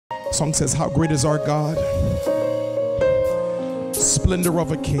Song says, how great is our God, splendor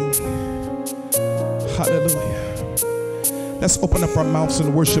of a king. Hallelujah. Let's open up our mouths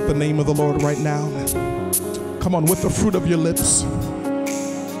and worship the name of the Lord right now. Come on, with the fruit of your lips.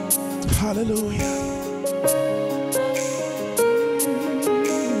 Hallelujah.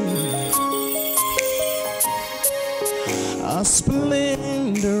 A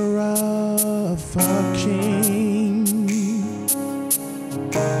splendor of a king,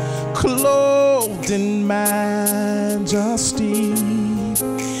 clothed in majesty.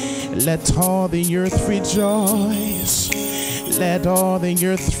 Let all the earth rejoice. Let all the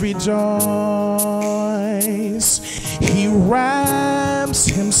earth rejoice. He wraps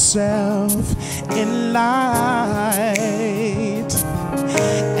himself in light,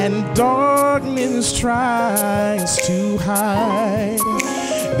 and darkness tries to hide.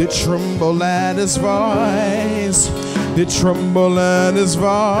 They tremble at his voice. They tremble at his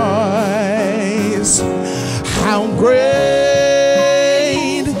voice. How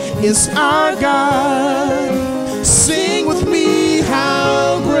great is our God. Sing with me,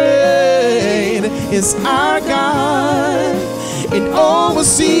 how great is our God. And oh, we'll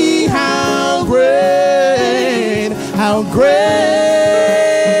see how great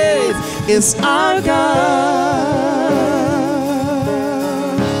is our God.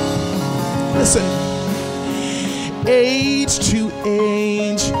 Listen. Age to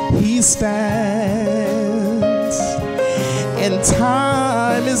age he stands, and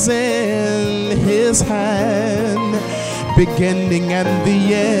time is in his hand. Beginning and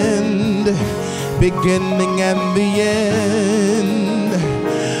the end, beginning and the end.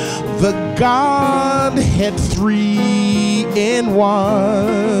 The Godhead three in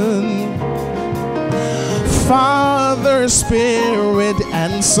one, Father, Spirit,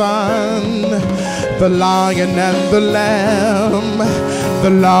 and Son. The Lion and the Lamb, the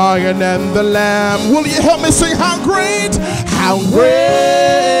Lion and the Lamb. Will you help me sing? How great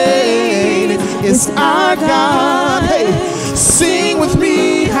is our God. Hey, sing with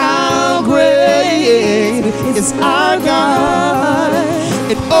me, how great is our God.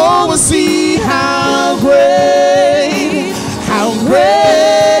 And oh, we'll see how great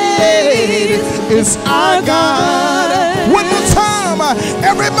is our God. One more time,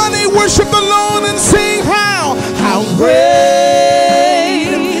 everybody worship the Lord and sing how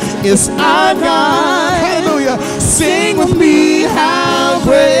great is our God. Hallelujah. Sing with me, how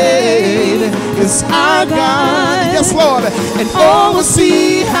great is our God. Yes, Lord. And oh, we'll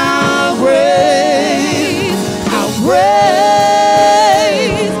see how great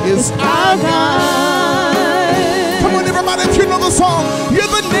is our God. Come on, everybody, if you know the song. You're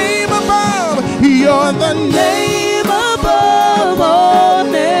the name above. You're the name above all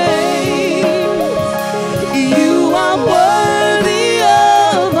names. You are worthy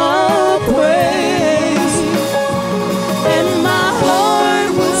of our praise. And my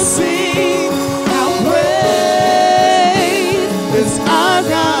heart will sing, how great is our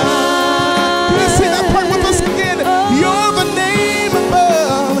God. Can you sing that part with us again? You're the name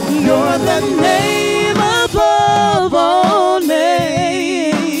above. You're the name above all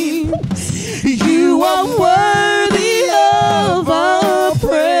names. You are worthy of our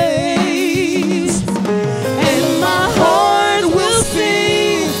praise. And my heart will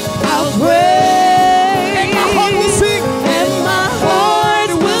sing, how great. And my heart will sing. And my heart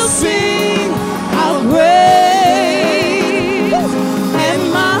will sing, how great.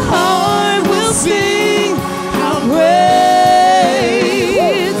 And my heart will sing, how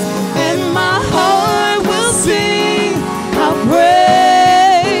great. And my heart will sing, how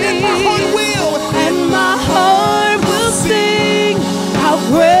great. And my heart will. And my heart will sing, how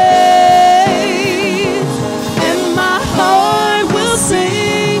great. And my heart will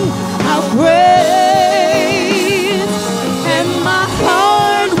sing, how great. And my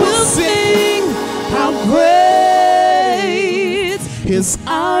heart will sing, how great is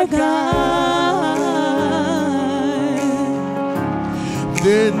our God.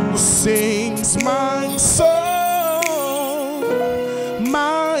 Then sings my soul,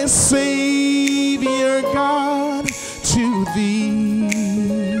 my Savior God, to thee.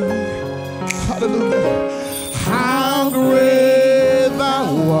 Hallelujah. How great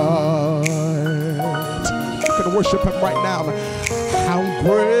thou art. You can worship him right now. How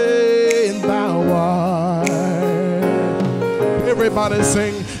great thou art. Everybody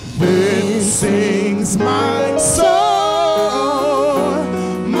sing. Then sings my soul,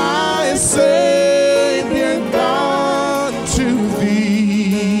 my Savior God, to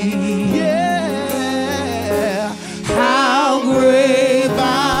thee. Yeah. How great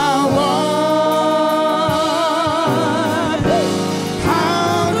thou art.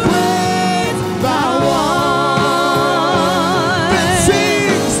 How great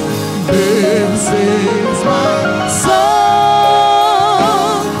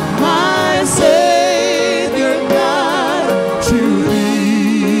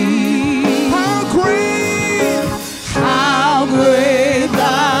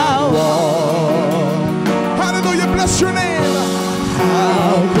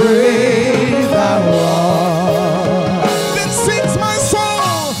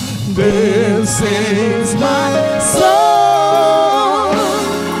Then sings my soul,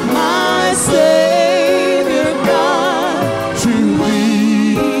 my Savior God, to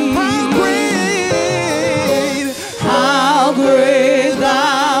thee. How great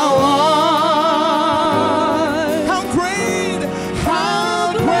thou art. How great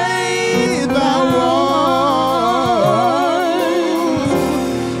thou art.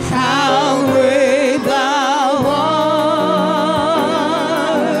 How great thou art.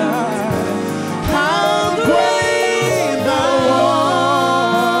 How great thou art.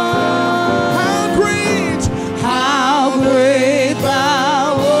 How great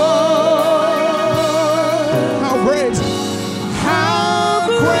thou art. How great. How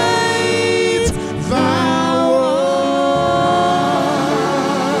great thou art.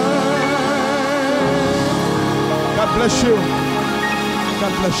 God bless you.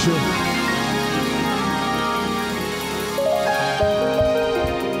 God bless you.